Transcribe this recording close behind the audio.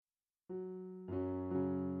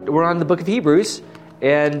We're on the book of Hebrews,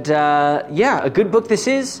 and a good book this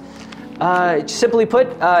is. Simply put,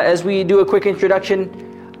 as we do a quick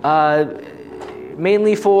introduction,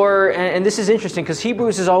 mainly for, and this is interesting because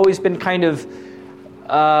Hebrews has always been kind of,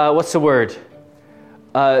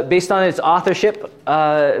 based on its authorship,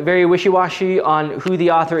 very wishy-washy on who the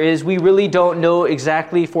author is. We really don't know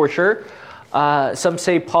exactly for sure. Some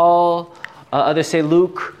say Paul, others say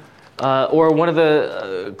Luke, or one of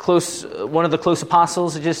the close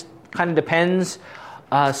apostles. It just kind of depends.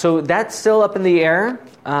 So that's still up in the air.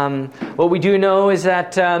 What we do know is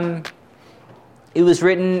that it was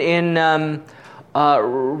written in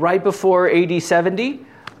right before AD 70,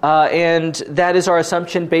 and that is our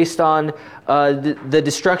assumption based on the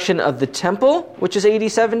destruction of the temple, which is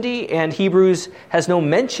AD 70, and Hebrews has no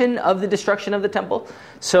mention of the destruction of the temple.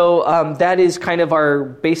 So that is kind of our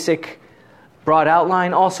basic broad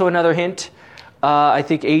outline. Also another hint, I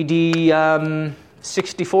think AD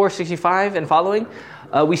 64, 65 and following,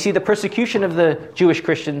 we see the persecution of the Jewish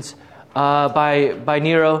Christians by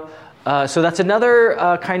Nero. So that's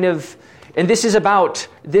another kind of, and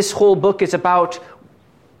this whole book is about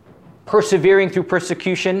persevering through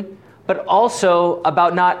persecution, but also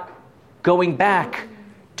about not going back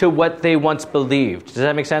to what they once believed. Does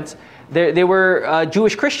that make sense? They were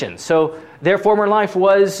Jewish Christians, so their former life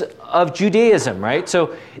was of Judaism, right?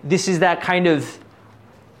 So this is that kind of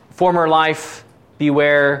former life,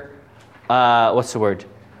 beware, don't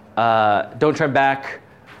turn back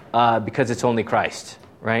because it's only Christ,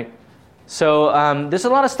 right? So there's a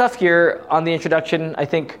lot of stuff here on the introduction. I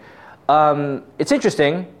think it's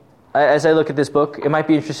interesting as I look at this book. It might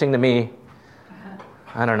be interesting to me.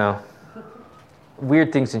 I don't know.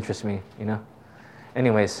 Weird things interest me, you know.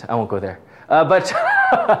 Anyways, I won't go there. But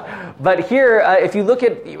here, if you look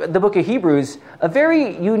at the book of Hebrews, a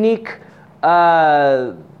very unique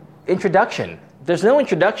introduction. There's no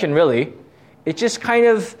introduction, really. It just kind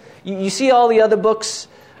of, you see all the other books,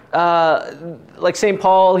 like St.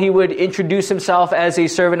 Paul, he would introduce himself as a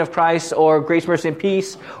servant of Christ, or grace, mercy, and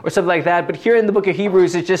peace, or something like that. But here in the book of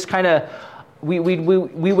Hebrews, it's just kind of, we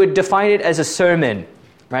would define it as a sermon,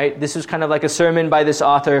 right? This is kind of like a sermon by this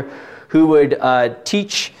author who would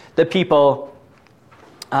teach the people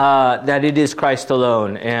that it is Christ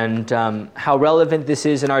alone, and how relevant this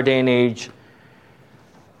is in our day and age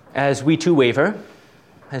as we too waver,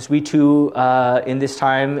 as we too in this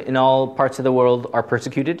time in all parts of the world are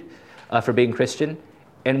persecuted for being Christian,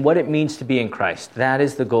 and what it means to be in Christ. That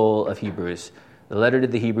is the goal of Hebrews, the letter to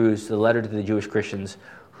the Hebrews, the letter to the Jewish Christians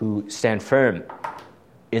who stand firm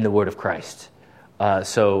in the word of Christ.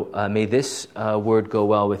 So may this word go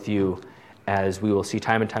well with you, as we will see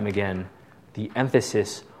time and time again the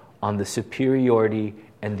emphasis on the superiority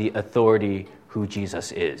and the authority who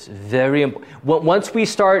Jesus is. Very important. Once we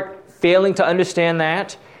start failing to understand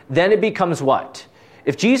that, then it becomes what?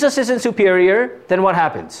 If Jesus isn't superior, then what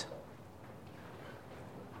happens?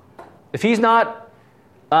 If he's not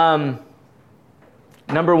number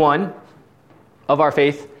one of our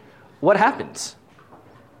faith, what happens?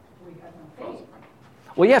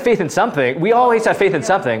 Well, yeah, faith in something. We always have faith in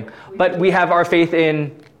something, but we have our faith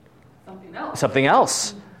in something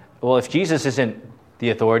else. Well, if Jesus isn't the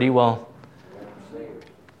authority,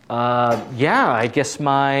 I guess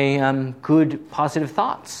my good, positive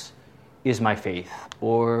thoughts is my faith,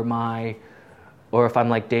 or if I'm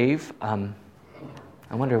like Dave, I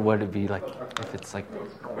wonder what it'd be like if it's like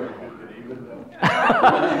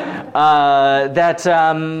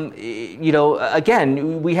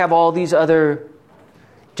again, we have all these other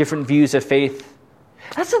different views of faith.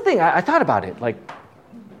 That's the thing. I thought about it. Like,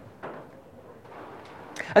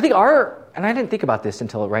 I think and I didn't think about this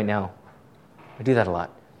until right now. I do that a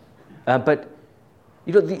lot. But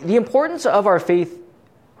the importance of our faith,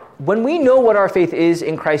 when we know what our faith is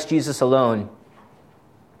in Christ Jesus alone,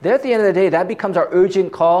 then at the end of the day, that becomes our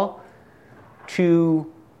urgent call to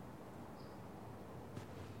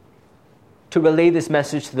relay this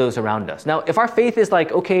message to those around us. Now, if our faith is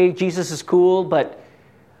like, okay, Jesus is cool, but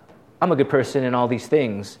I'm a good person and all these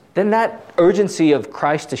things, then that urgency of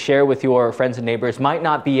Christ to share with your friends and neighbors might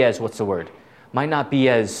not be as, might not be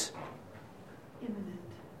as,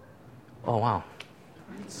 oh wow,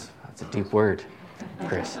 that's a deep word,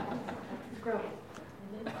 Chris.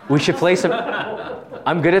 We should play some,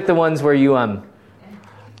 I'm good at the ones where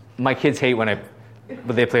my kids hate when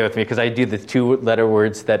they play with me, because I do the 2-letter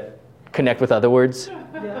words that connect with other words.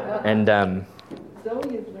 And Zoe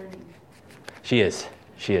is learning. She is.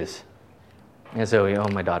 Yeah, Zoe,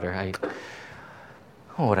 my daughter.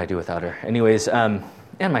 What would I do without her? Anyways, and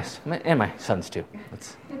my sons too.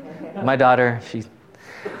 My daughter,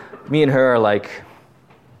 me and her are like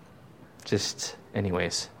Just,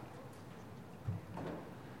 anyways.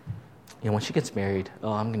 When she gets married,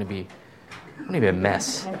 I'm gonna be a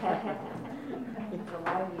mess. It's a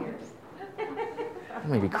lot of years. I'm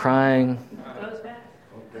gonna be crying.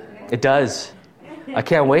 It does. I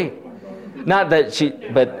can't wait. Not that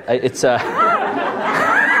but it's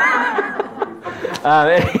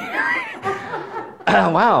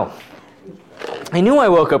wow. I knew I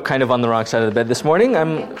woke up kind of on the wrong side of the bed this morning.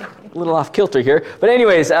 I'm a little off kilter here. But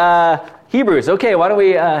anyways, Hebrews. Okay, why don't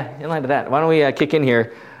we, in light of that, why don't we kick in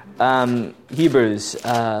here? Hebrews,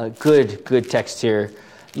 good text here.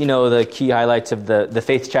 You know the key highlights of the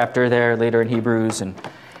faith chapter there later in Hebrews. And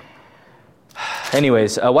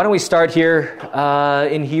anyways, why don't we start here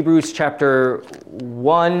in Hebrews chapter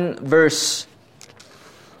 1, verse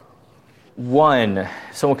 1.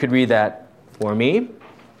 Someone could read that for me.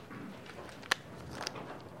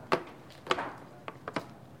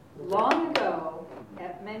 Long ago,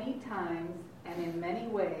 at many times and in many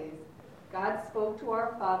ways, God spoke to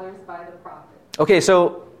our fathers by the prophets. Okay,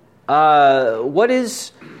 so what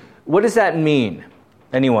does that mean?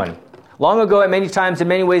 Anyone? Long ago, at many times, in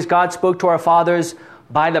many ways, God spoke to our fathers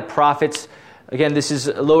by the prophets. Again, this is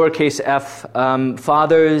lowercase f.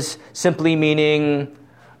 Fathers simply meaning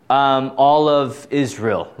all of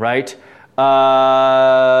Israel, right?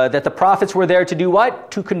 That the prophets were there to do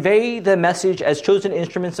what? To convey the message as chosen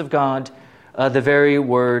instruments of God, the very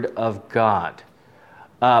word of God.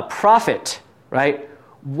 Prophet, right?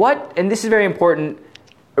 What, and this is very important,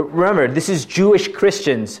 remember, this is Jewish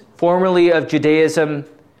Christians, formerly of Judaism,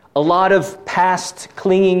 a lot of past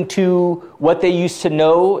clinging to what they used to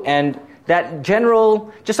know, and that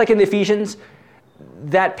general, just like in the Ephesians,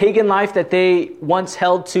 that pagan life that they once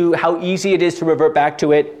held to, how easy it is to revert back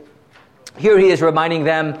to it. Here he is reminding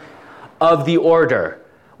them of the order.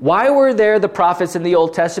 Why were there the prophets in the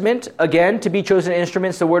Old Testament? Again, to be chosen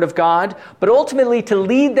instruments, the Word of God, but ultimately to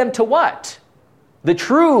lead them to what? The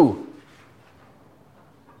true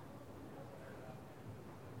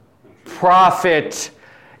prophet,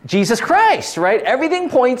 Jesus Christ, right? Everything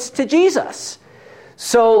points to Jesus.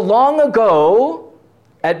 So long ago,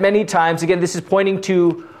 at many times, again, this is pointing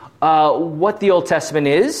to what the Old Testament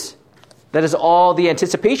is. That is all the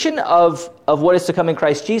anticipation of what is to come in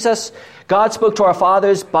Christ Jesus. God spoke to our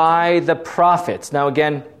fathers by the prophets. Now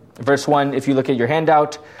again, verse 1, if you look at your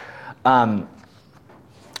handout,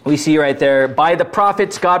 we see right there, by the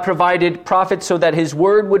prophets, God provided prophets so that his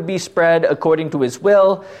word would be spread according to his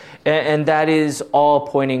will. And that is all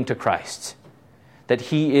pointing to Christ. That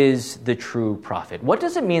he is the true prophet. What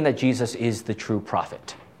does it mean that Jesus is the true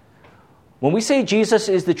prophet? When we say Jesus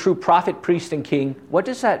is the true prophet, priest, and king, what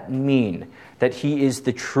does that mean, that he is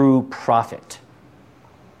the true prophet?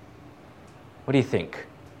 What do you think?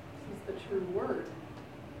 He's the true word.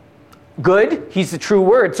 Good. He's the true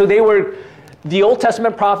word. So the Old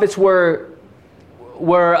Testament prophets were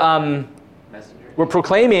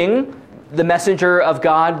proclaiming the messenger of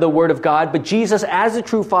God, the word of God, but Jesus as a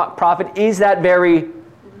true prophet is that very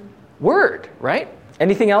word, right?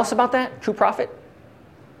 Anything else about that, true prophet?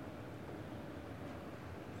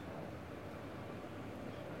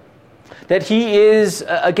 That he is,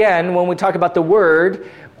 again, when we talk about the word,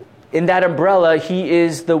 in that umbrella, he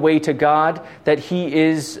is the way to God, that he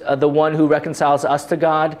is the one who reconciles us to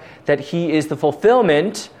God, that he is the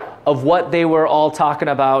fulfillment of what they were all talking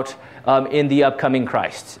about in the upcoming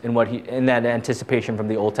Christ, in that anticipation from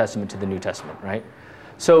the Old Testament to the New Testament, right?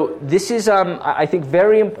 So this is, I think,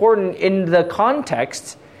 very important in the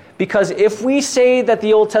context, because if we say that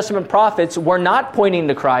the Old Testament prophets were not pointing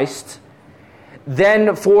to Christ,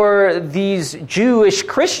 then for these Jewish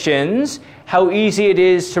Christians, how easy it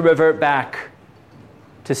is to revert back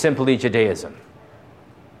to simply Judaism,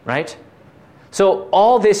 right? So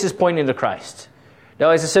all this is pointing to Christ. Now,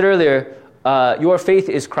 as I said earlier, your faith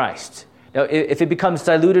is Christ. Now, if it becomes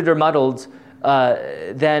diluted or muddled,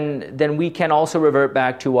 then we can also revert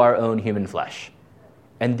back to our own human flesh.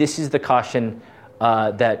 And this is the caution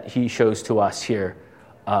that he shows to us here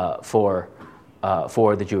for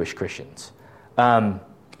the Jewish Christians.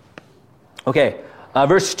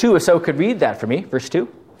 Verse 2, if so could read that for me. Verse 2.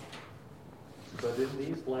 But in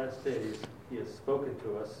these last days he has spoken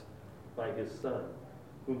to us by his Son,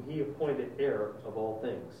 whom he appointed heir of all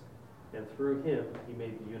things, and through him he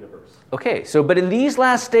made the universe. Okay, so but in these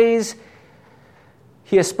last days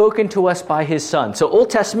he has spoken to us by his Son. So Old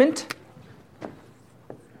Testament,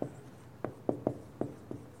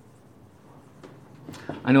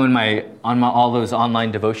 I know on all those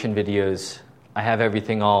online devotion videos, I have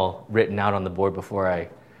everything all written out on the board before I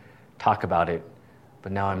talk about it,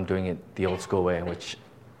 but now I'm doing it the old school way, which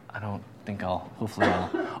I don't think hopefully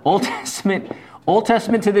I'll. Old Old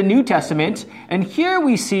Testament to the New Testament. And here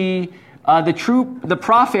we see the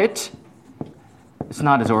prophet. It's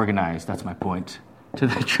not as organized, that's my point. To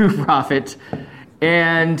the true prophet.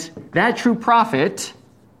 And that true prophet,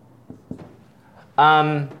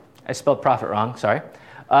 I spelled prophet wrong, sorry.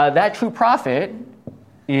 That true prophet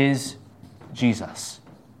is Jesus.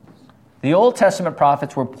 The Old Testament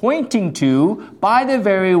prophets were pointing to, by the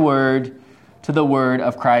very word, to the word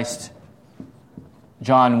of Christ.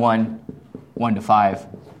 John 1:1-5,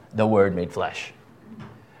 the Word made flesh.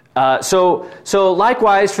 So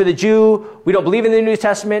likewise, for the Jew, we don't believe in the New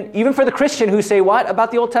Testament. Even for the Christian who say what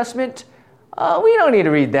about the Old Testament? We don't need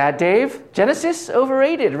to read that, Dave. Genesis,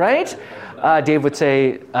 overrated, right? Dave would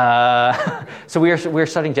say, so we're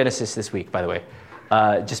studying Genesis this week, by the way,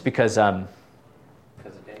 just because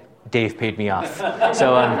Dave paid me off.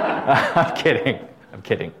 So I'm kidding.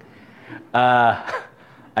 I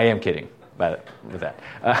am kidding with that.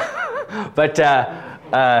 But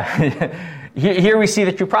here we see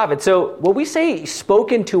the true prophet. So what we say,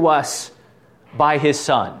 spoken to us by his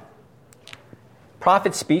Son.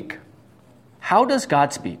 Prophets speak. How does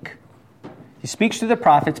God speak? He speaks through the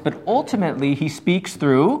prophets, but ultimately he speaks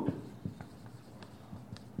through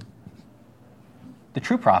the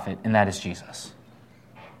true prophet, and that is Jesus.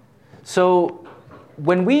 So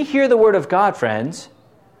when we hear the word of God, friends,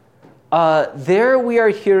 there we are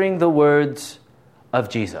hearing the words of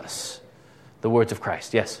Jesus, the words of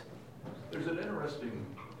Christ. Yes? There's an interesting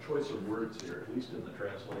choice of words here, at least in the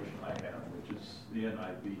translation I have, which is the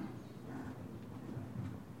NIV.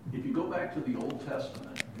 If you go back to the Old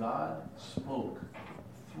Testament, God spoke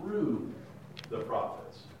through the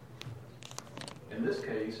prophets. In this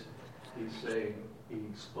case, he's saying he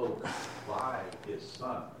spoke by his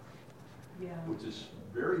Son, which is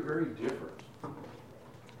very, very different.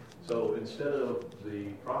 So instead of the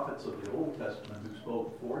prophets of the Old Testament who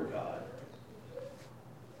spoke for God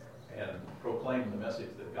and proclaimed the message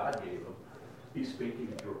that God gave him, he's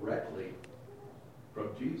speaking directly from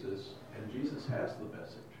Jesus, and Jesus has the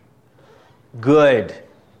message. Good.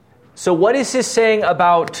 So what is this saying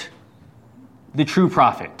about the true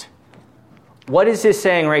prophet? What is this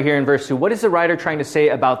saying right here in verse 2? What is the writer trying to say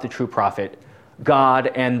about the true prophet, God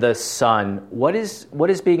and the Son? What is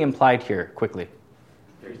being implied here, quickly?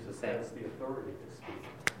 There's the sense, the authority to speak.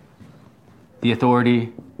 The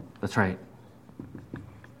authority, that's right.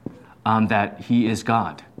 That he is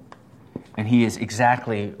God. And he is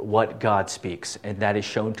exactly what God speaks, and that is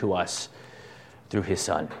shown to us through his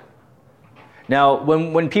Son. Now,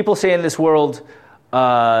 when people say in this world,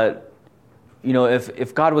 if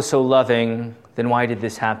God was so loving, then why did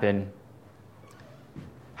this happen?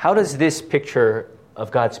 How does this picture of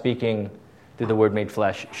God speaking through the Word made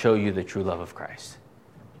flesh show you the true love of Christ?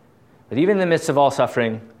 But even in the midst of all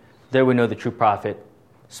suffering, there we know the true prophet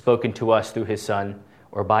spoken to us through his Son,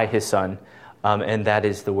 or by his Son, and that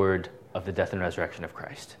is the word of the death and resurrection of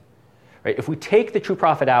Christ. Right? If we take the true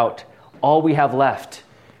prophet out, all we have left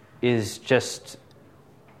is just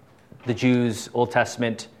the Jews' Old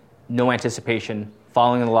Testament, no anticipation,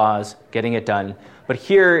 following the laws, getting it done. But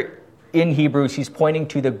here in Hebrews, he's pointing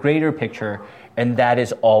to the greater picture, and that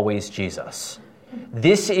is always Jesus.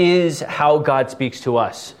 This is how God speaks to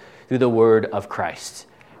us through the word of Christ.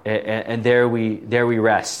 And there we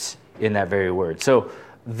rest in that very word. So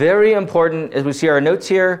very important, as we see our notes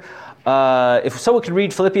here. If someone could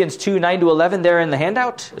read Philippians 2:9-11 there in the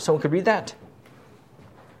handout, if someone could read that.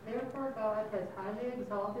 Therefore God has highly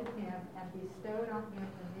exalted him and bestowed on him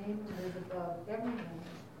the name that is above every name,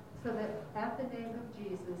 so that at the name of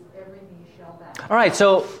Jesus every knee shall bow. All right,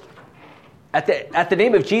 so at the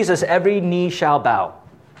name of Jesus every knee shall bow.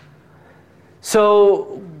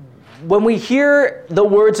 So when we hear the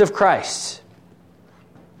words of Christ,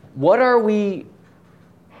 what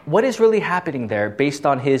is really happening there based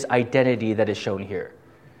on his identity that is shown here?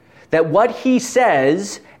 That what he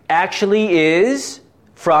says actually is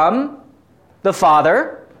from the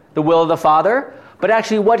Father, the will of the Father, but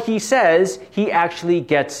actually what he says, he actually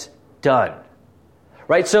gets done.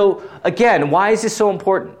 Right? So again, why is this so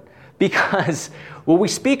important? Because when we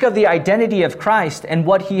speak of the identity of Christ and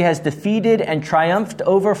what he has defeated and triumphed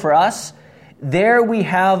over for us, there we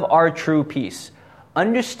have our true peace.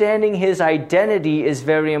 Understanding his identity is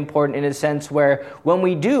very important in a sense where when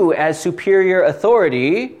we do, as superior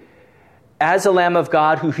authority, as a Lamb of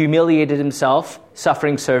God who humiliated himself,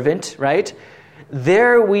 suffering servant, right?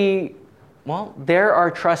 There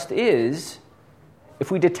our trust is, if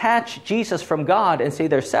we detach Jesus from God and say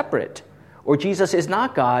they're separate, or Jesus is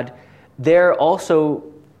not God, there also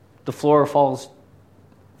the floor falls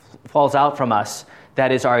out from us.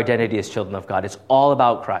 That is our identity as children of God. It's all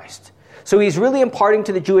about Christ. So he's really imparting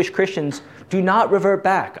to the Jewish Christians, do not revert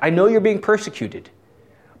back. I know you're being persecuted,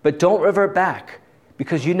 but don't revert back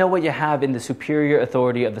because you know what you have in the superior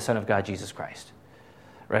authority of the Son of God, Jesus Christ.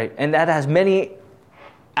 Right? And that has many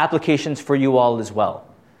applications for you all as well.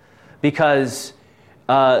 Because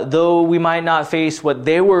though we might not face what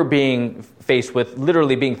they were being faced with,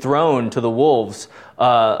 literally being thrown to the wolves,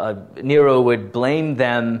 Nero would blame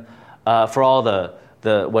them for all the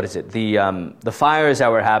fires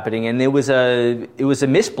that were happening, and it was a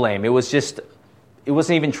misblame. It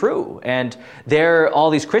wasn't even true. And all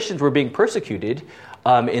these Christians were being persecuted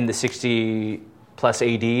in the 60 plus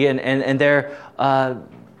AD, and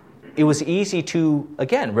it was easy to,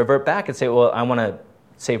 again, revert back and say, well, I want to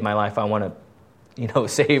save my life. I want to,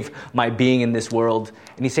 save my being in this world.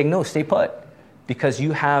 And he's saying, no, stay put, because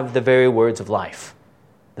you have the very words of life,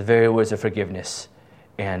 the very words of forgiveness,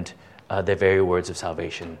 and the very words of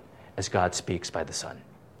salvation as God speaks by the Son,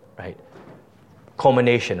 right?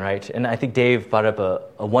 Culmination, right? And I think Dave brought up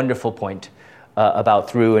a wonderful point about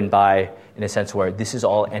through and by, in a sense where this is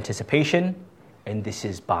all anticipation and this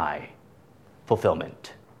is by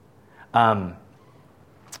fulfillment.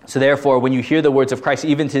 So therefore, when you hear the words of Christ,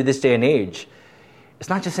 even to this day and age, it's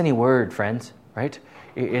not just any word, friends, right?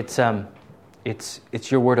 It's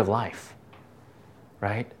your word of life,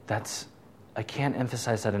 right? I can't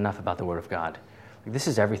emphasize that enough about the Word of God. This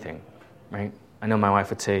is everything, right? I know my wife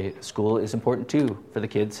would say school is important too for the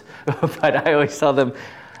kids, but I always tell them,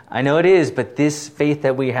 I know it is, but this faith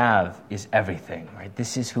that we have is everything, right?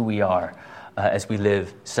 This is who we are as we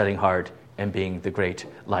live studying hard and being the great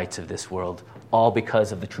lights of this world, all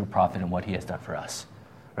because of the true prophet and what he has done for us.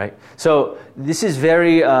 Right? So this is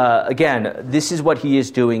this is what he is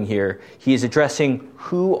doing here. He is addressing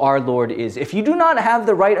who our Lord is. If you do not have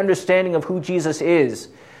the right understanding of who Jesus is,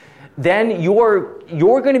 then you're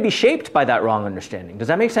going to be shaped by that wrong understanding. Does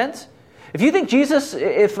that make sense? If you think Jesus,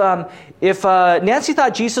 if Nancy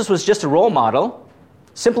thought Jesus was just a role model,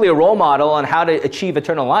 simply a role model on how to achieve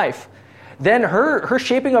eternal life, then her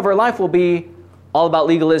shaping of her life will be all about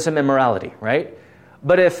legalism and morality, right?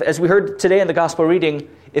 But if, as we heard today in the gospel reading,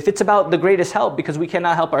 if it's about the greatest help because we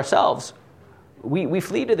cannot help ourselves, we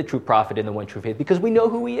flee to the true prophet in the one true faith because we know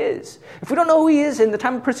who he is. If we don't know who he is in the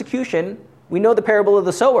time of persecution, we know the parable of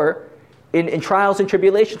the sower. In trials and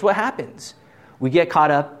tribulations, what happens? We get caught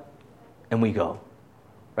up and we go.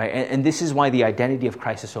 Right? And this is why the identity of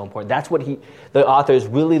Christ is so important. That's what the author is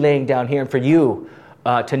really laying down here, and for you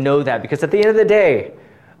to know that. Because at the end of the day,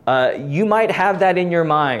 you might have that in your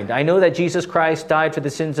mind. I know that Jesus Christ died for the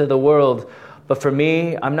sins of the world, but for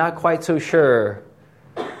me, I'm not quite so sure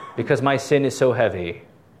because my sin is so heavy.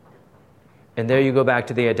 And there you go back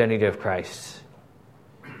to the identity of Christ.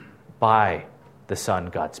 By the Son,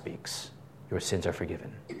 God speaks. Your sins are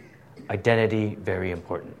forgiven. Identity, very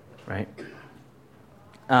important, right?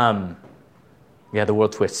 The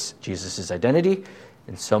world twists Jesus' identity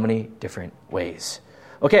in so many different ways.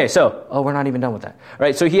 Okay, so, we're not even done with that. All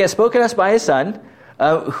right, so he has spoken us by his Son,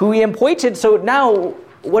 who he appointed. So now,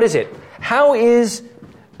 what is it? How is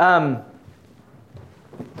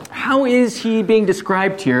he being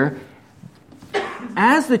described here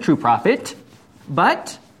as the true prophet,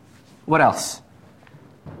 but what else?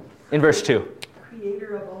 In verse 2.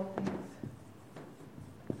 Creator of all things.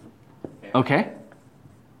 Okay.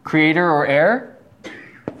 Creator or heir.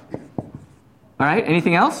 All right,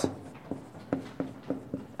 anything else?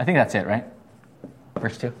 I think that's it, right?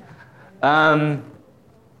 Verse 2.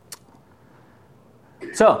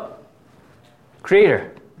 So,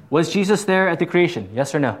 creator. Was Jesus there at the creation?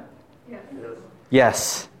 Yes or no?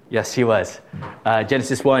 Yes. Yes, he was.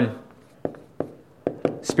 Genesis 1.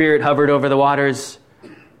 Spirit hovered over the waters.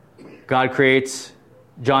 God creates.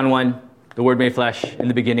 John 1. The Word made flesh. In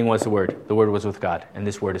the beginning was the Word. The Word was with God. And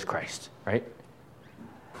this Word is Christ. Right?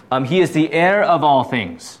 He is the heir of all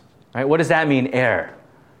things. Right? What does that mean, heir?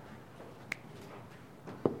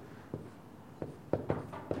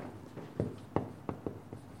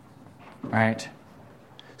 Right?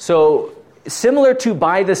 So, similar to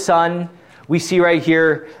by the Son, we see right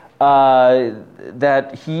here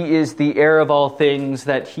that he is the heir of all things,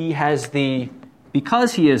 that he has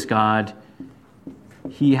because he is God,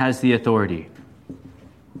 he has the authority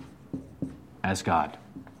as God.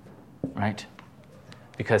 Right?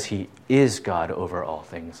 Because he is God over all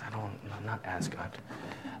things. Not as God.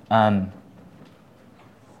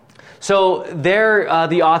 So there,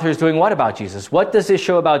 the author is doing what about Jesus? What does this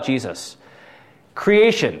show about Jesus?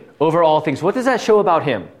 Creation over all things. What does that show about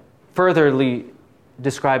him? Furtherly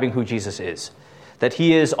describing who Jesus is. That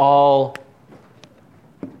he is all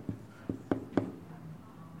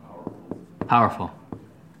powerful.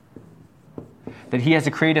 that he has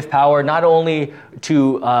a creative power not only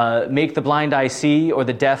to make the blind eye see, or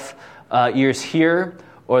the deaf ears hear,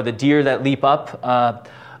 or the deer that leap up.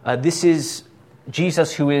 This is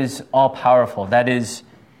Jesus who is all-powerful. That is,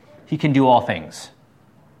 he can do all things.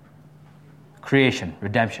 Creation,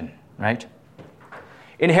 redemption, right?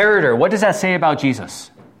 Inheritor, what does that say about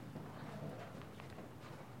Jesus?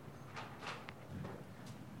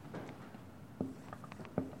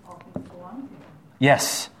 All things belong to him.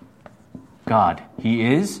 Yes, God. He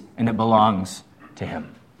is, and it belongs to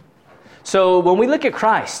him. So when we look at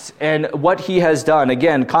Christ and what he has done,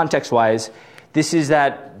 again, context-wise, this is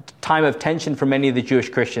that time of tension for many of the Jewish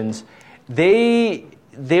Christians. They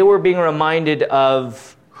were being reminded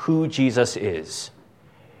of who Jesus is.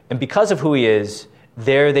 And because of who he is,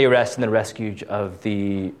 there they rest in the rescue of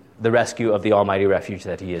the almighty refuge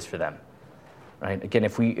that he is for them. Right? Again,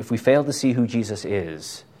 if we fail to see who Jesus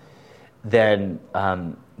is, then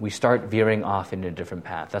we start veering off into a different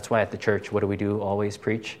path. That's why at the church, what do? Always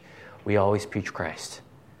preach? We always preach Christ.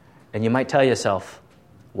 And you might tell yourself,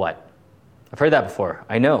 what? I've heard that before.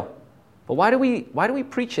 I know. But why do we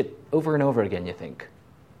preach it over and over again, you think?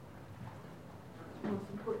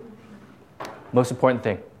 Most important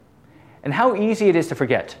thing. And how easy it is to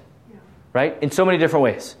forget. Yeah. Right? In so many different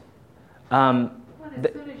ways. Well,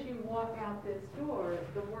 as soon as you walk out this door,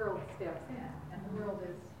 the world steps in, and the world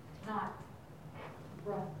is not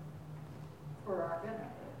run for our benefit.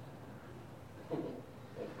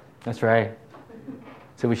 That's right.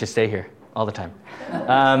 So we should stay here all the time.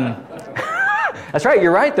 That's right.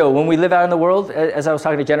 You're right, though. When we live out in the world, as I was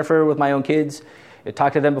talking to Jennifer with my own kids, I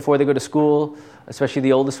talk to them before they go to school, especially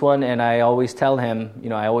the oldest one, and I always tell him,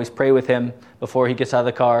 I always pray with him before he gets out of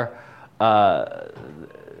the car, that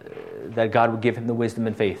God would give him the wisdom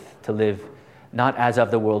and faith to live not as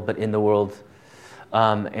of the world, but in the world,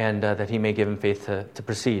 and that he may give him faith to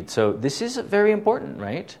proceed. So this is very important,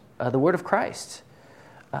 right? The word of Christ.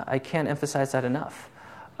 I can't emphasize that enough.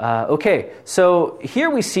 Okay, so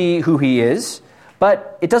here we see who he is,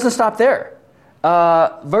 but it doesn't stop there.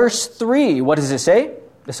 Verse 3, what does it say?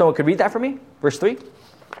 If someone could read that for me? Verse 3.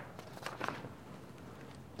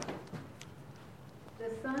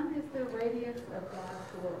 The Son is the radiance of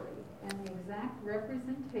God's glory and the exact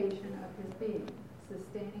representation of his being,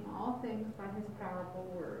 sustaining all things by his powerful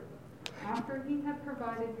word. After he had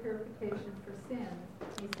provided purification for sins,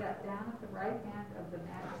 he sat down at the right hand of the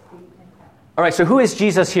Majesty in heaven. All right, so who is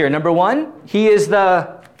Jesus here? Number one, he is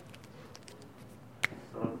the...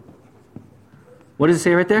 What does it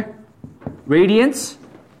say right there? Radiance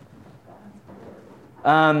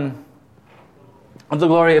of the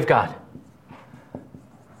glory of God.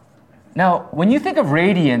 Now, when you think of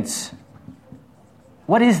radiance,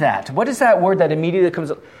 what is that? What is that word that immediately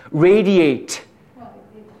comes up? Radiate.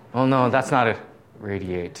 Oh, no, that's not a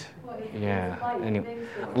radiate. Yeah. Anyway.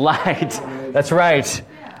 Light. That's right.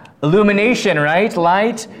 Illumination, right?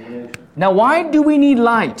 Light. Now, why do we need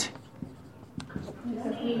light?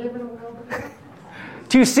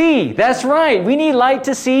 To see. That's right. We need light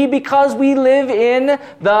to see because we live in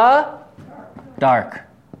the dark.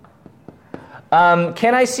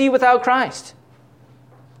 Can I see without Christ?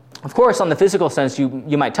 Of course, on the physical sense,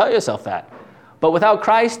 you might tell yourself that. But without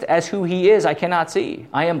Christ as who he is, I cannot see.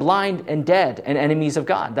 I am blind and dead and enemies of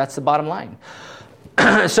God. That's the bottom line.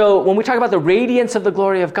 So when we talk about the radiance of the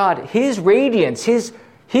glory of God, his radiance, his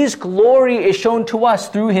glory is shown to us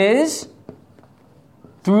through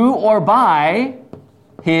or by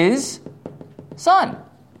his Son.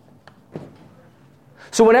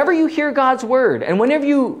 So whenever you hear God's word and whenever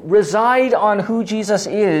you reside on who Jesus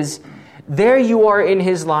is, there you are in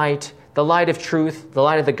his light, the light of truth, the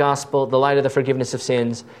light of the gospel, the light of the forgiveness of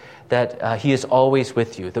sins, that he is always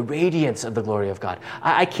with you, the radiance of the glory of God.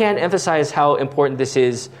 I can't emphasize how important this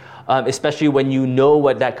is, especially when you know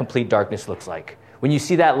what that complete darkness looks like. When you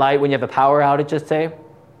see that light, when you have a power outage, let's say.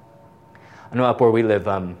 I know up where we live,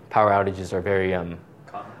 power outages are very...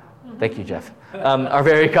 Thank you, Jeff. Are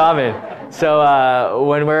very common. So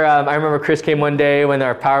when I remember Chris came one day when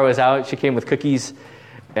our power was out. She came with cookies,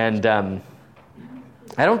 and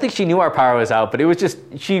I don't think she knew our power was out, but it was just,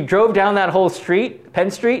 she drove down that whole street,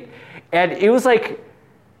 Penn Street, and it was like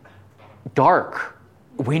dark,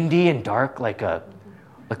 windy and dark, like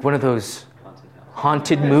one of those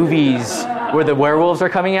haunted movies where the werewolves are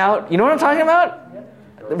coming out. You know what I'm talking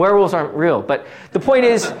about? The werewolves aren't real, but the point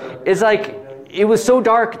is like, it was so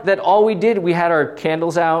dark that all we did, we had our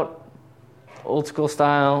candles out, old school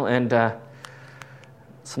style, and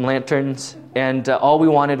some lanterns, and all we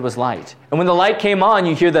wanted was light. And when the light came on,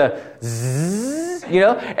 you hear the zzz,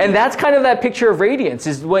 and that's kind of that picture of radiance,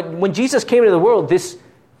 is when Jesus came into the world, this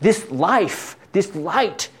life, this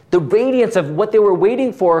light, The radiance of what they were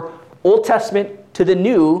waiting for, Old Testament to the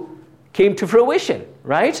New, came to fruition,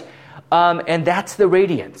 right? And that's the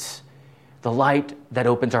radiance, the light that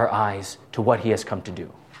opens our eyes to what he has come to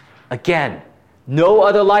do. Again, no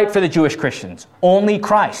other light for the Jewish Christians, only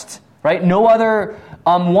Christ, right? No other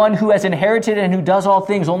one who has inherited and who does all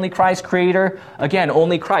things, only Christ, creator. Again,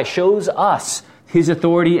 only Christ shows us his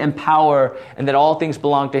authority and power, and that all things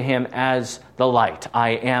belong to him as the light. I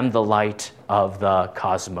am the light of the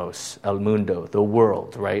cosmos, el mundo, the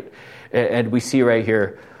world, right? And we see right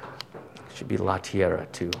here, it should be La Tierra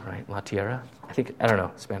too, right? La Tierra? I don't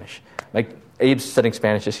know, Spanish. Like, Abe's studying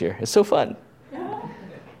Spanish this year. It's so fun.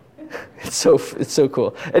 It's so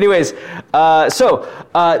cool. Anyways,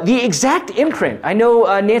 the exact imprint. I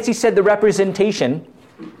know Nancy said the representation.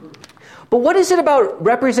 But what is it about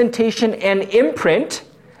representation and imprint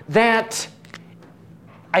that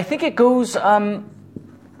I think it goes...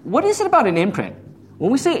 what is it about an imprint?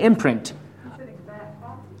 When we say imprint...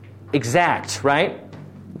 Exact, right?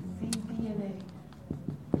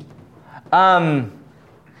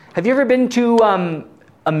 Have you ever been to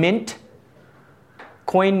a mint?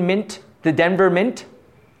 Coin mint? The Denver Mint?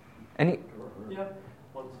 Any? Yeah.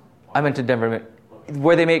 I went to Denver Mint.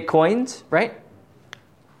 Where they make coins, right?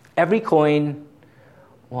 Every coin,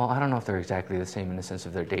 well, I don't know if they're exactly the same in the sense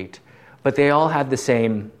of their date, but they all have the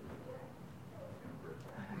same.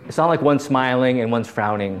 It's not like one's smiling and one's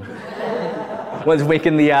frowning. One's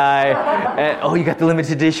winking the eye. And, you got the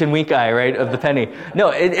limited edition wink eye, right, of the penny. No,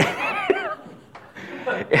 it's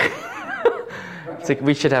like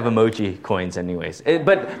we should have emoji coins anyways.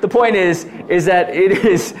 But the point is that it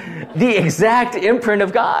is the exact imprint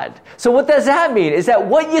of God. So what does that mean? Is that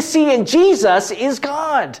what you see in Jesus is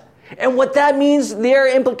God. And what that means,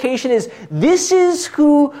 their implication is, this is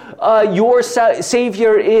who your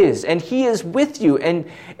Savior is. And he is with you.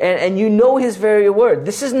 And you know his very word.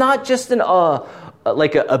 This is not just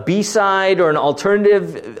like a B-side or an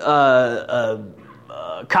alternative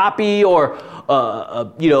copy or...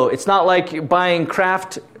 it's not like buying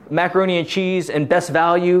Kraft macaroni and cheese and Best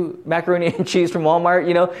Value macaroni and cheese from Walmart.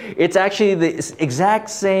 It's actually the exact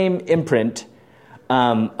same imprint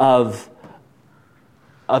of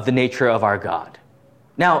the nature of our God.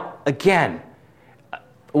 Now, again,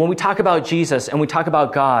 when we talk about Jesus and we talk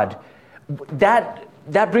about God,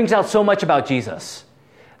 that brings out so much about Jesus.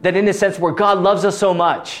 That in a sense where God loves us so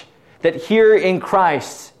much, that here in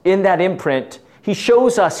Christ, in that imprint, he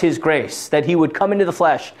shows us his grace, that he would come into the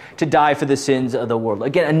flesh to die for the sins of the world.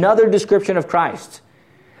 Again, another description of Christ.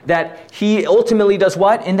 That he ultimately does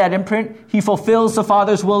what in that imprint? He fulfills the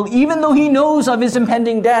Father's will. Even though he knows of his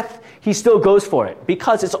impending death, he still goes for it.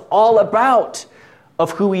 Because it's all about of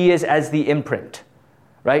who he is as the imprint.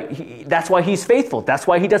 Right? That's why he's faithful. That's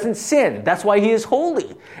why he doesn't sin. That's why he is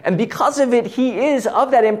holy. And because of it, he is, of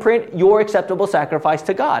that imprint, your acceptable sacrifice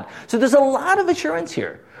to God. So there's a lot of assurance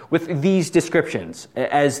here with these descriptions,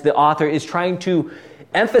 as the author is trying to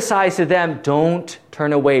emphasize to them, don't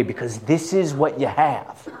turn away because this is what you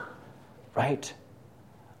have, right?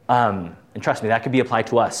 And trust me, that could be applied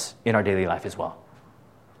to us in our daily life as well.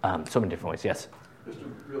 So many different ways, yes? Just a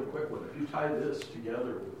real quick one. If you tie this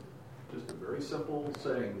together with just a very simple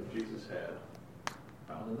saying that Jesus had,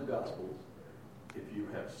 found in the Gospels, if you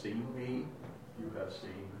have seen me, you have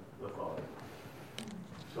seen the Father.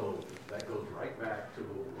 So that goes right back to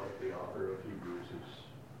what the author of Hebrews is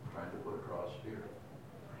trying to put across here.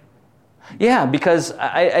 Yeah, because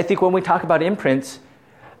I think when we talk about imprints,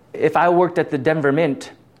 if I worked at the Denver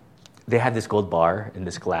Mint, they had this gold bar in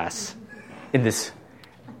this glass, and there's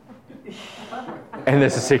a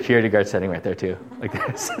security guard sitting right there too, like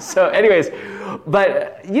this. So anyways,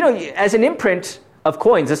 but as an imprint of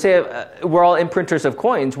coins, let's say we're all imprinters of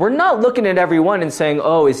coins, we're not looking at every one and saying,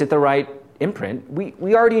 is it the right imprint?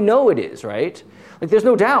 We already know it is, right? Like there's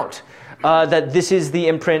no doubt that this is the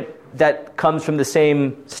imprint that comes from the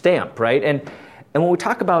same stamp, right? And when we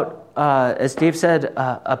talk about, as Dave said,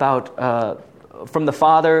 about from the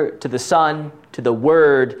Father to the Son to the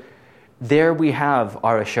Word, there we have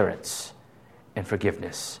our assurance and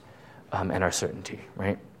forgiveness and our certainty,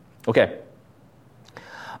 right? Okay.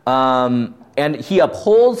 And he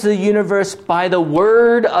upholds the universe by the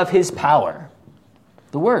word of his power.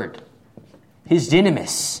 The word. His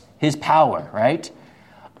dynamis, his power, right?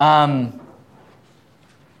 Again,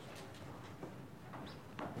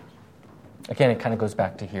 it kind of goes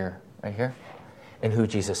back to here, right here, and who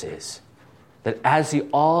Jesus is. That as the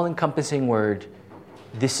all-encompassing word,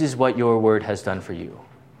 this is what your word has done for you.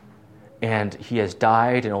 And he has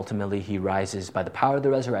died, and ultimately he rises by the power of the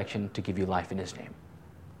resurrection to give you life in his name.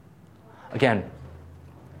 Again,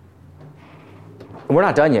 we're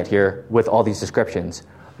not done yet here with all these descriptions,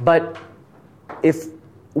 But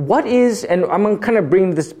what is, and I'm going to kind of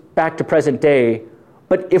bring this back to present day,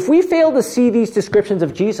 but if we fail to see these descriptions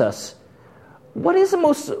of Jesus, what is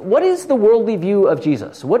the worldly view of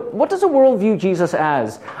Jesus? What does the world view Jesus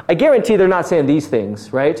as? I guarantee they're not saying these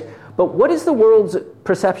things, right? But what is the world's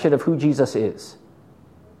perception of who Jesus is?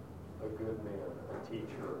 A good man, a teacher.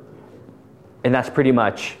 And that's pretty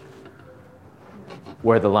much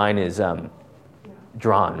where the line is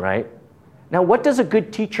drawn, right? Now, what does a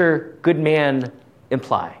good teacher, good man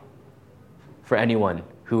imply for anyone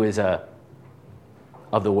who is of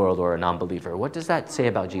the world or a non-believer? What does that say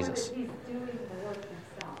about Jesus?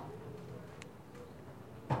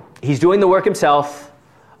 He's doing the work himself.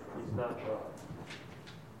 He's not God.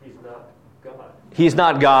 He's not God. He's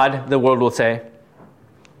not God, the world will say.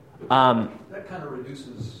 That kind of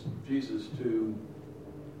reduces Jesus to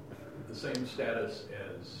the same status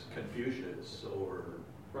as Confucius or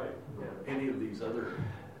Right. Yeah. any of these other.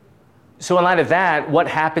 So in light of that, what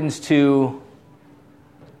happens to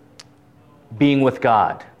being with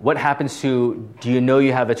God? What happens to, do you know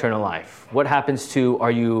you have eternal life? What happens to,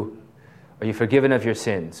 are you forgiven of your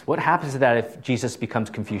sins? What happens to that if Jesus becomes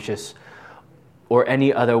Confucius or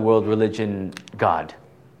any other world religion god?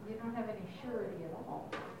 You don't have any surety at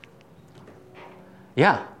all.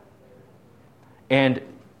 Yeah. And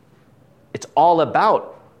it's all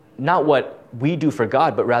about not what we do for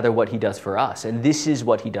God, but rather what he does for us. And this is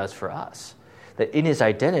what he does for us. That in his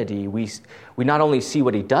identity, we not only see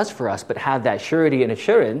what he does for us, but have that surety and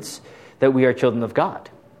assurance that we are children of God,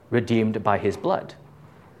 redeemed by his blood,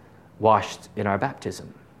 washed in our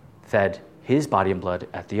baptism, fed his body and blood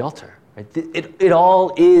at the altar. Right? It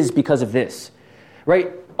all is because of this.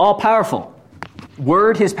 Right? All powerful.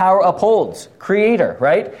 Word his power upholds. Creator,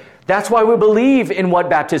 right? That's why we believe in what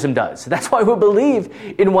baptism does. That's why we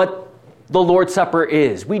believe in what the Lord's Supper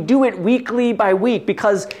is. We do it weekly by week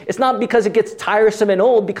because it's not because it gets tiresome and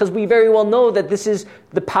old, because we very well know that this is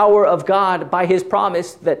the power of God by his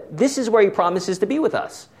promise, that this is where he promises to be with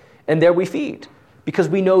us. And there we feed because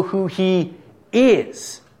we know who he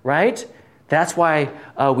is, right? That's why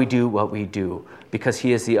we do what we do, because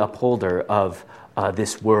he is the upholder of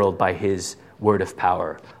this world by his word of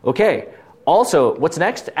power. Okay, also, what's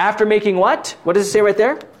next? After making what? What does it say right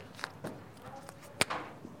there?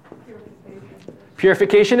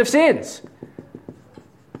 Purification of sins.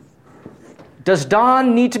 Does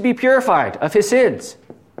Don need to be purified of his sins?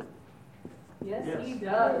 Yes, he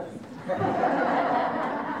does.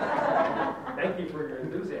 Thank you for your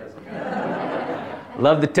enthusiasm.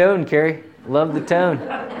 Love the tone, Carrie. Love the tone.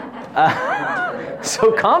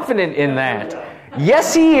 So confident in that.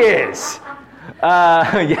 Yes, he is.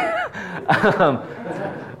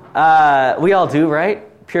 We all do,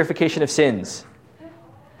 right? Purification of sins.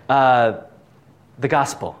 The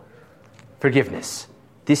gospel. Forgiveness.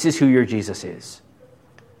 This is who your Jesus is.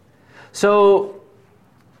 So,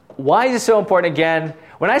 why is it so important again?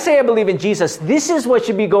 When I say I believe in Jesus, this is what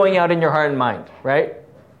should be going out in your heart and mind, right?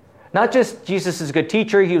 Not just Jesus is a good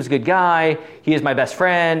teacher, he was a good guy, he is my best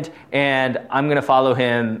friend, and I'm going to follow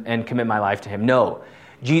him and commit my life to him. No.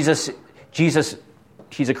 Jesus,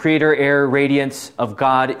 he's a creator, heir, radiance of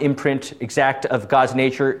God, imprint, exact of God's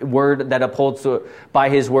nature, word that upholds by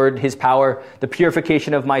his word, his power, the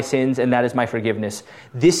purification of my sins, and that is my forgiveness.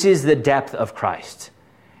 This is the depth of Christ.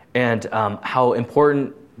 And how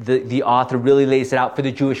important the author really lays it out for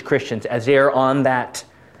the Jewish Christians as they're on that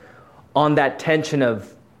tension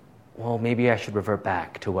of, well, maybe I should revert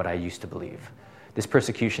back to what I used to believe. This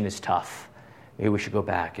persecution is tough. Maybe we should go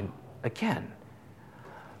back. And again,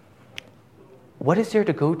 what is there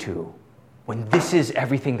to go to when this is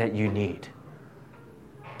everything that you need?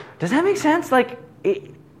 Does that make sense?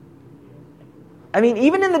 Even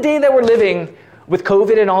in the day that we're living with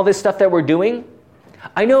COVID and all this stuff that we're doing,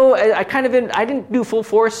 I know I didn't do full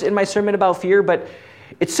force in my sermon about fear, but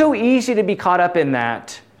it's so easy to be caught up in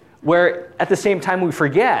that, where at the same time we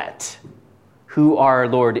forget who our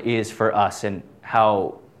Lord is for us and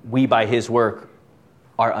how we by his work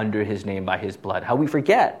are under his name, by his blood. How we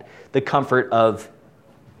forget the comfort of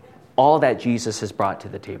all that Jesus has brought to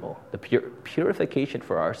the table, the purification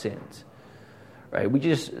for our sins. Right? We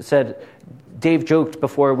just said, Dave joked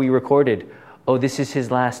before we recorded, oh, this is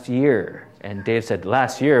his last year. And Dave said,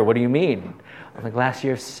 last year? What do you mean? I'm like, last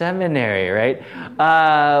year of seminary, right?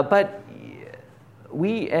 But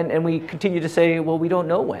we continue to say, well, we don't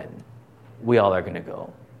know when we all are going to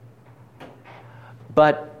go.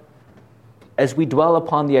 But as we dwell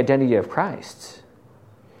upon the identity of Christ,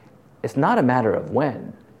 it's not a matter of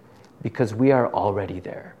when, because we are already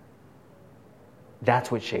there. That's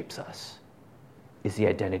what shapes us, is the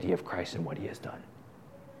identity of Christ and what he has done.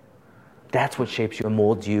 That's what shapes you and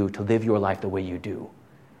molds you to live your life the way you do.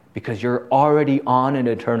 Because you're already on an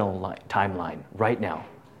eternal timeline right now.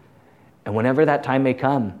 And whenever that time may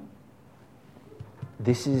come,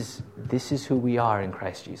 this is who we are in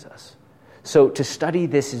Christ Jesus. So to study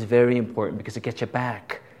this is very important because it gets you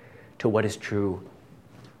back to what is true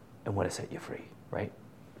and what has set you free, right?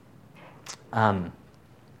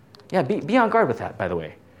 Be on guard with that, by the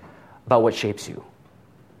way, about what shapes you.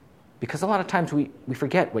 Because a lot of times we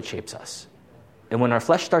forget what shapes us. And when our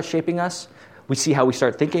flesh starts shaping us, we see how we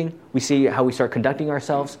start thinking, we see how we start conducting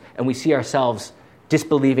ourselves, and we see ourselves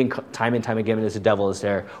disbelieving time and time again as the devil is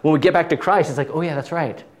there. When we get back to Christ, it's like, oh yeah, that's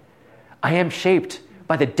right. I am shaped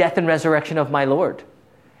by the death and resurrection of my Lord.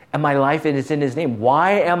 And my life is in his name.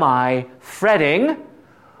 Why am I fretting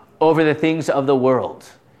over the things of the world?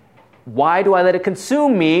 Why do I let it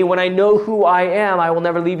consume me when I know who I am? I will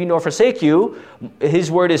never leave you nor forsake you. His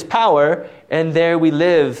word is power, and there we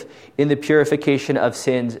live in the purification of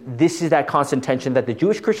sins. This is that constant tension that the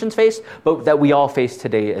Jewish Christians faced, but that we all face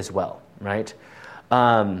today as well, right?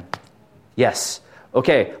 Yes.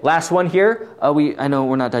 Okay, last one here. I know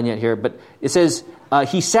we're not done yet here, but it says,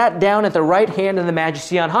 he sat down at the right hand of the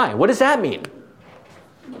Majesty on high. What does that mean?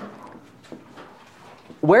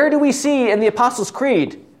 Where do we see in the Apostles'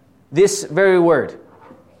 Creed this very word?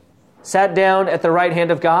 Sat down at the right hand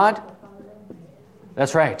of God?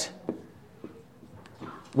 That's right.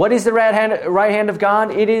 What is the right hand of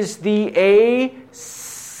God? It is the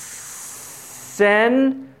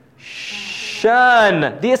ascension.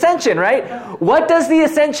 The ascension, right? What does the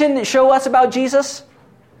ascension show us about Jesus?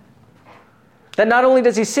 That not only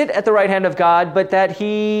does he sit at the right hand of God, but that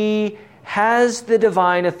he has the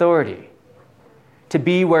divine authority to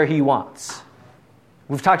be where he wants.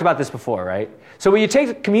 We've talked about this before, right? So when you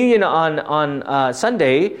take communion on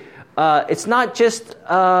Sunday, it's not just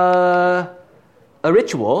a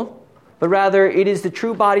ritual, but rather it is the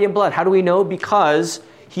true body and blood. How do we know? Because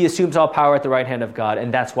he assumes all power at the right hand of God,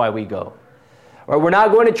 and that's why we go. Or we're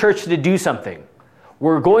not going to church to do something.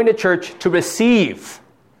 We're going to church to receive.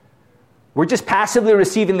 We're just passively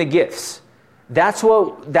receiving the gifts. That's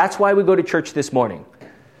why we go to church this morning.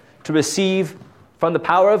 To receive from the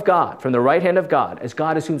power of God, from the right hand of God, as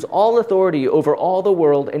God assumes all authority over all the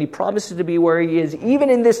world, and he promises to be where he is,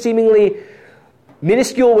 even in this seemingly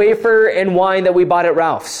minuscule wafer and wine that we bought at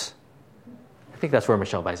Ralph's. I think that's where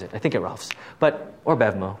Michelle buys it. I think at Ralph's. Or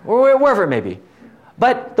Bevmo, or wherever it may be.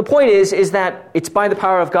 But the point is that it's by the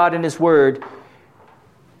power of God and his word,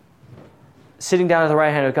 sitting down at the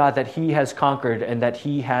right hand of God, that he has conquered and that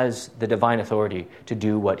he has the divine authority to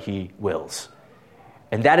do what he wills.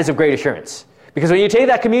 And that is of great assurance. Because when you take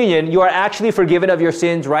that communion, you are actually forgiven of your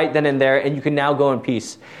sins right then and there, and you can now go in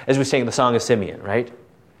peace, as we sang the Song of Simeon, right?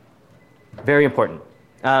 Very important.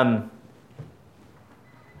 Right.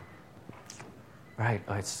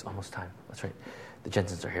 Oh, it's almost time. That's right. The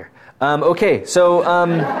Jensens are here. Okay, so...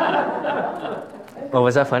 oh,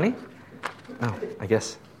 was that funny? Oh, I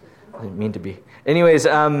guess. I didn't mean to be. Anyways,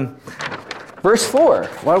 verse 4.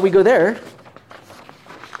 Why don't we go there?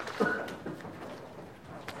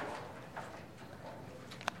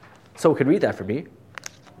 Someone could read that for me.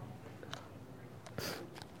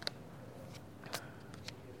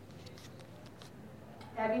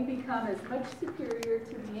 Having become as much superior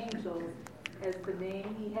to the angels as the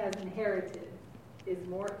name he has inherited is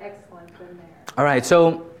more excellent than theirs. All right,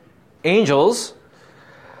 so angels.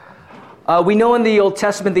 We know in the Old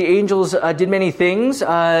Testament the angels did many things.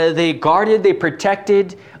 They guarded, they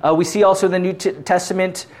protected. We see also in the New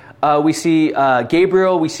Testament, we see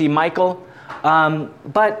Gabriel, we see Michael.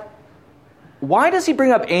 But why does he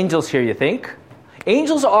bring up angels here, you think?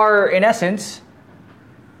 Angels are, in essence,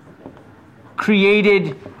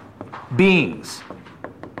 created beings.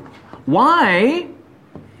 Why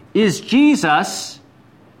is Jesus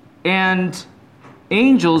and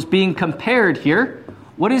angels being compared here?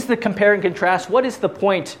 What is the compare and contrast? What is the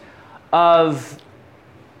point of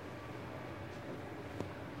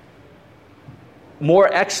more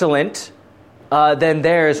excellent than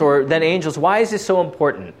theirs or than angels? Why is this so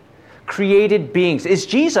important? Created beings. Is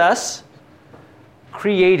Jesus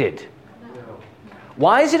created?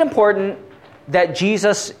 Why is it important that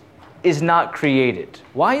Jesus is not created?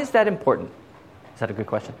 Why is that important? Is that a good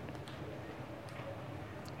question?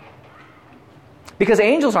 Because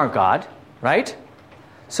angels aren't God, right?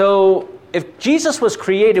 So if Jesus was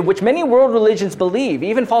created, which many world religions believe,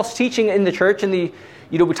 even false teaching in the church, we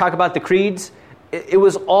talk about the creeds, it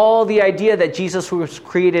was all the idea that Jesus was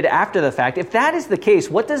created after the fact. If that is the case,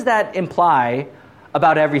 what does that imply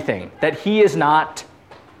about everything? That he is not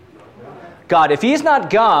God. If he is not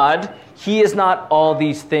God, he is not all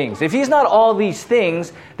these things. If he's not all these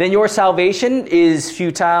things, then your salvation is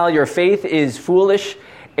futile, your faith is foolish,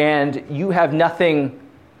 and you have nothing,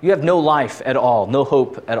 you have no life at all, no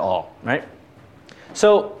hope at all, right?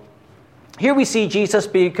 So here we see Jesus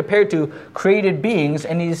being compared to created beings,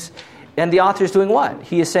 and the author is doing what?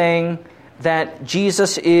 He is saying that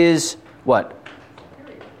Jesus is what?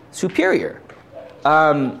 Superior.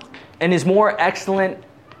 And is more excellent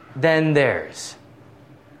than theirs.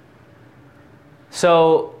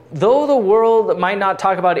 So, though the world might not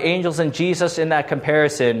talk about angels and Jesus in that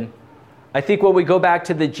comparison, I think when we go back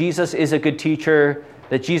to that Jesus is a good teacher,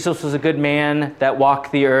 that Jesus was a good man that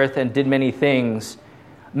walked the earth and did many things,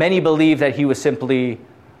 many believe that he was simply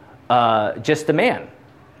just a man,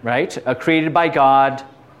 right? Created by God,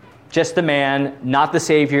 just a man, not the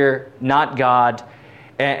Savior, not God.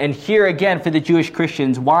 And here again, for the Jewish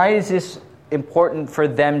Christians, why is this important for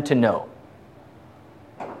them to know?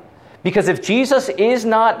 Because if Jesus is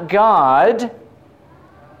not God,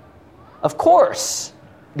 of course,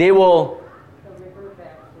 they will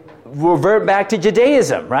revert back to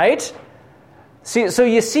Judaism, right? So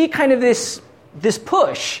you see kind of this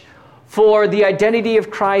push for the identity of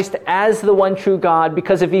Christ as the one true God,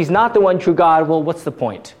 because if he's not the one true God, well, what's the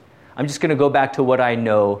point? I'm just going to go back to what I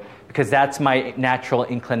know, because that's my natural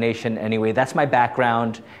inclination anyway. That's my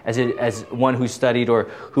background as one who studied or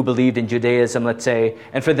who believed in Judaism, let's say.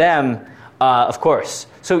 And for them, of course.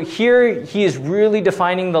 So here he is really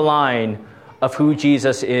defining the line of who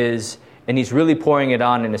Jesus is, and he's really pouring it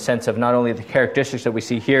on in a sense of not only the characteristics that we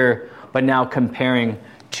see here, but now comparing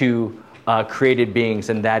to created beings,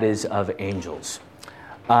 and that is of angels.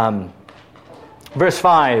 Verse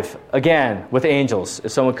 5, again, with angels.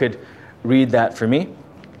 If someone could read that for me.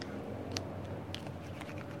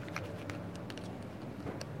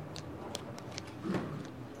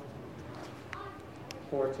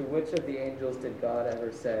 For to which of the angels did God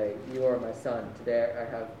ever say, "You are my son, today I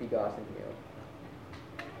have begotten you"?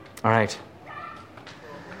 All right.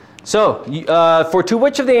 So, for to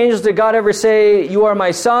which of the angels did God ever say, "You are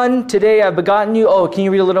my son, today I've begotten you"? Oh, can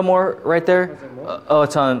you read a little more right there?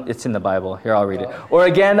 It's in the Bible. Here, I'll read it. Or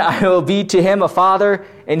again, I will be to him a father,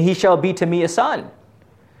 and he shall be to me a son.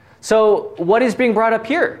 So, what is being brought up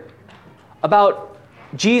here? About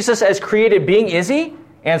Jesus as created being, is he?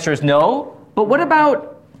 Answer is no. But what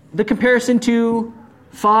about the comparison to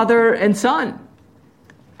father and son?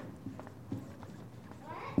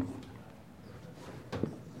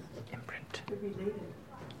 Imprint.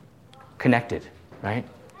 Connected, right?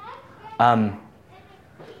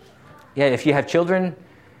 If you have children,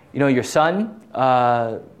 your son,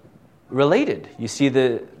 related. You see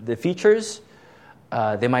the features.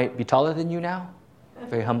 They might be taller than you now.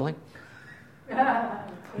 Very humbling.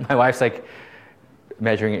 My wife's like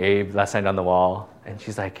measuring Abe last night on the wall, and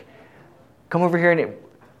she's like, "Come over here and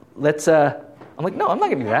let's." I'm like, "No, I'm not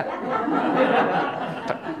gonna do that.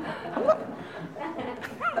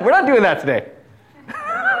 We're not doing that today."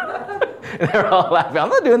 And they're all laughing. I'm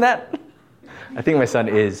not doing that. I think my son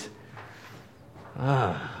is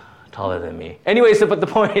taller than me. Anyway, but the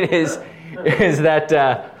point is that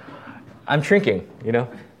I'm shrinking,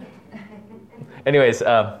 Anyways,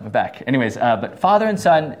 I'm back. Anyways, but Father and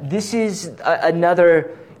Son, this is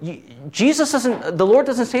another. The Lord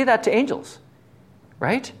doesn't say that to angels,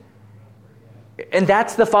 right? And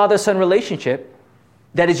that's the Father-Son relationship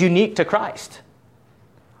that is unique to Christ.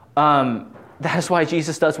 That is why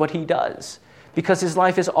Jesus does what he does, because his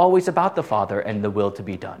life is always about the Father and the will to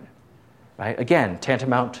be done, right? Again,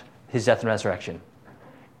 tantamount his death and resurrection.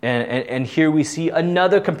 And here we see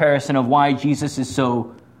another comparison of why Jesus is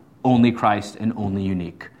so only Christ and only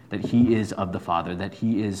unique, that he is of the Father, that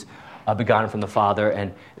he is begotten from the Father,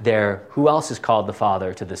 and who else is called the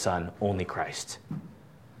Father to the Son? Only Christ,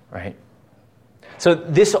 right? So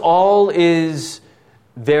this all is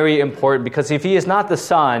very important, because if he is not the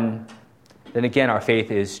Son, then again our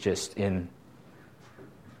faith is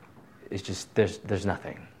there's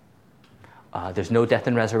nothing. There's no death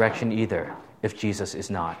and resurrection either if Jesus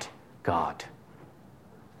is not God,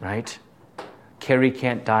 right? Carrie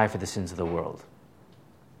can't die for the sins of the world.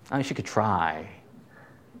 She could try.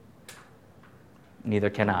 Neither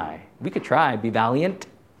can I. We could try, be valiant,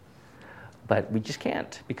 but we just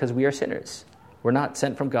can't, because we are sinners. We're not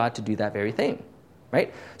sent from God to do that very thing,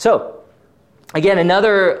 right? So, again,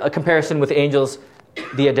 another comparison with angels,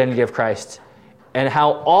 the identity of Christ, and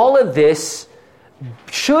how all of this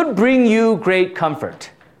should bring you great comfort.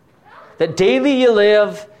 That daily you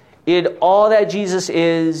live in all that Jesus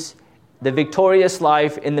is, the victorious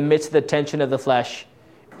life in the midst of the tension of the flesh,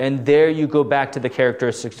 and there you go back to the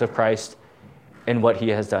characteristics of Christ and what he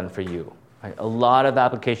has done for you. Right? A lot of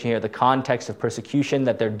application here, the context of persecution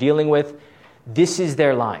that they're dealing with. This is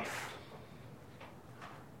their life.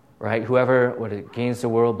 Right? Whoever gains the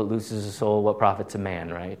world but loses his soul, what profits a man,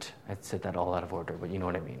 right? I said that all out of order, but you know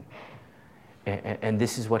what I mean. And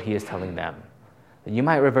this is what he is telling them. That you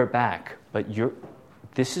might revert back, but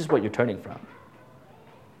this is what you're turning from.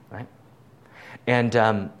 Right?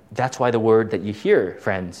 And that's why the word that you hear,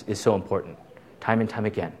 friends, is so important, time and time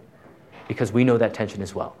again, because we know that tension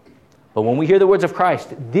as well. But when we hear the words of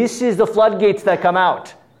Christ, this is the floodgates that come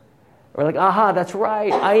out. We're like, aha, that's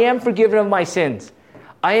right. I am forgiven of my sins.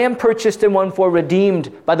 I am purchased and won for,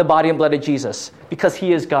 redeemed by the body and blood of Jesus, because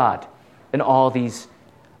he is God, and all these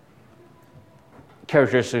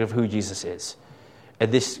characteristics of who Jesus is.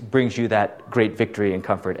 And this brings you that great victory and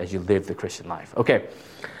comfort as you live the Christian life. Okay.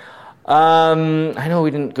 I know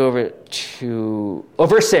we didn't go over to...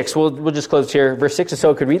 verse 6. We'll just close here. Verse 6,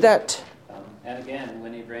 so could read that. And again,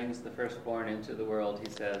 when he brings the firstborn into the world,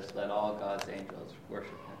 he says, let all God's angels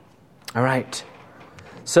worship him. All right.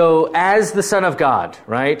 So, as the Son of God,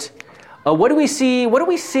 right? What do we see? What do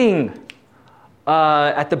we sing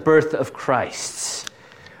at the birth of Christ?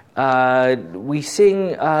 We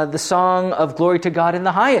sing the song of glory to God in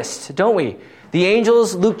the highest, don't we? The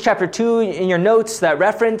angels, Luke chapter 2, in your notes, that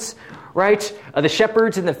reference, right? The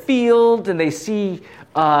shepherds in the field, and they see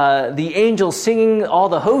the angels singing, all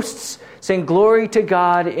the hosts, saying glory to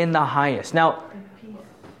God in the highest. Now,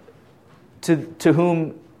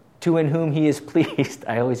 to in whom he is pleased.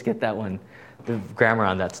 I always get that one. The grammar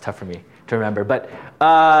on that's tough for me to remember. But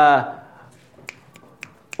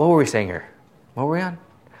what were we saying here? What were we on?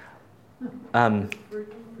 The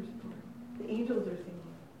angels are singing.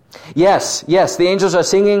 Yes, the angels are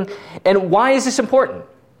singing. And why is this important?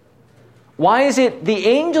 Why is it the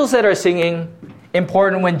angels that are singing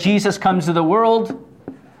important when Jesus comes to the world?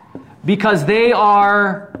 Because they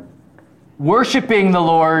are worshiping the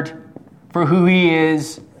Lord for who he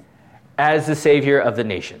is as the Savior of the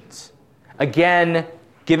nations. Again,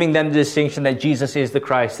 giving them the distinction that Jesus is the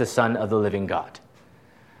Christ, the Son of the living God.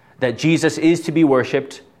 That Jesus is to be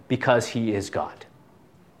worshipped because he is God.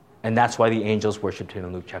 And that's why the angels worshipped him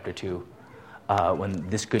in Luke chapter 2. When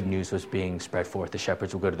this good news was being spread forth, the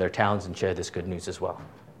shepherds would go to their towns and share this good news as well.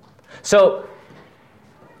 So,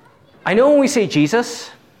 I know when we say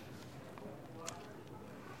Jesus,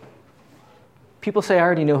 people say, I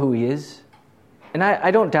already know who he is. And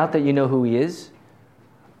I don't doubt that you know who he is.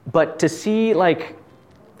 But to see,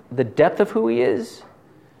 the depth of who he is,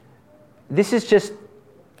 this is just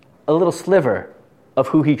a little sliver of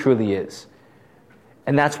who he truly is.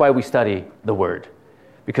 And that's why we study the Word.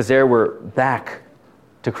 Because there we're back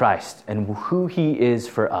to Christ and who he is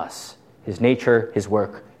for us. His nature, his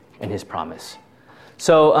work, and his promise.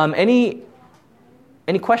 So any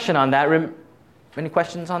question on that? Any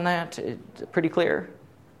questions on that? It's pretty clear?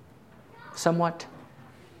 Somewhat?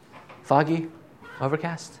 Foggy?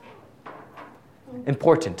 Overcast?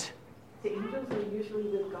 Important. The angels are usually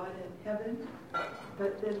with God in heaven,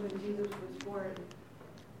 but then when Jesus was born,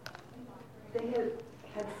 they had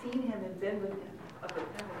seen him and been with him up in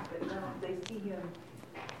heaven, but now they see him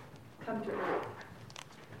come to earth.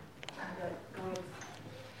 And that God's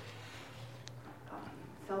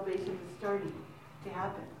salvation is starting to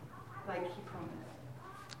happen, like he promised.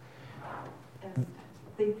 And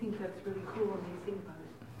they think that's really cool when they think about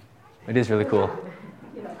it. It is really cool.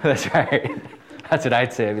 Yeah. That's right. That's what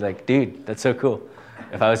I'd say. I'd be like, dude, that's so cool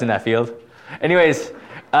if I was in that field. Anyways,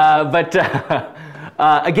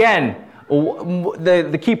 again,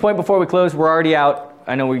 the key point before we close, we're already out.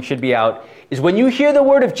 I know we should be out. Is when you hear the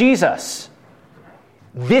word of Jesus,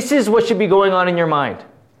 this is what should be going on in your mind.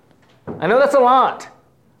 I know that's a lot,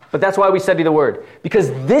 but that's why we study the word. Because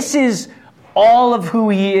this is all of who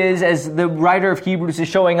he is, as the writer of Hebrews is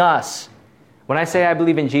showing us. When I say I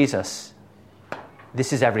believe in Jesus,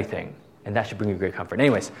 this is everything. And that should bring you great comfort.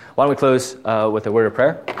 Anyways, why don't we close with a word of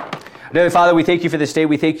prayer? Dear Father, we thank you for this day.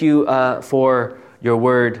 We thank you for your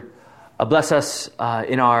word. Bless us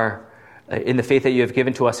in the faith that you have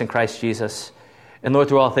given to us in Christ Jesus. And Lord,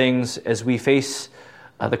 through all things, as we face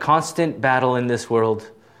the constant battle in this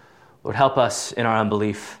world, Lord, help us in our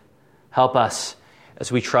unbelief. Help us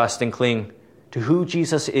as we trust and cling to who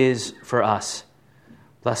Jesus is for us.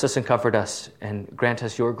 Bless us and comfort us and grant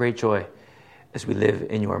us your great joy as we live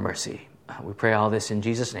in your mercy. We pray all this in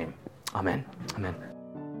Jesus' name. Amen. Amen.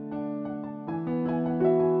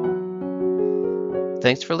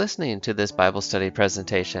 Thanks for listening to this Bible study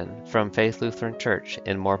presentation from Faith Lutheran Church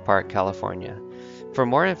in Moore Park, California. For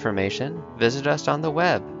more information, visit us on the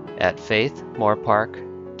web at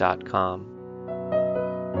faithmorepark.com.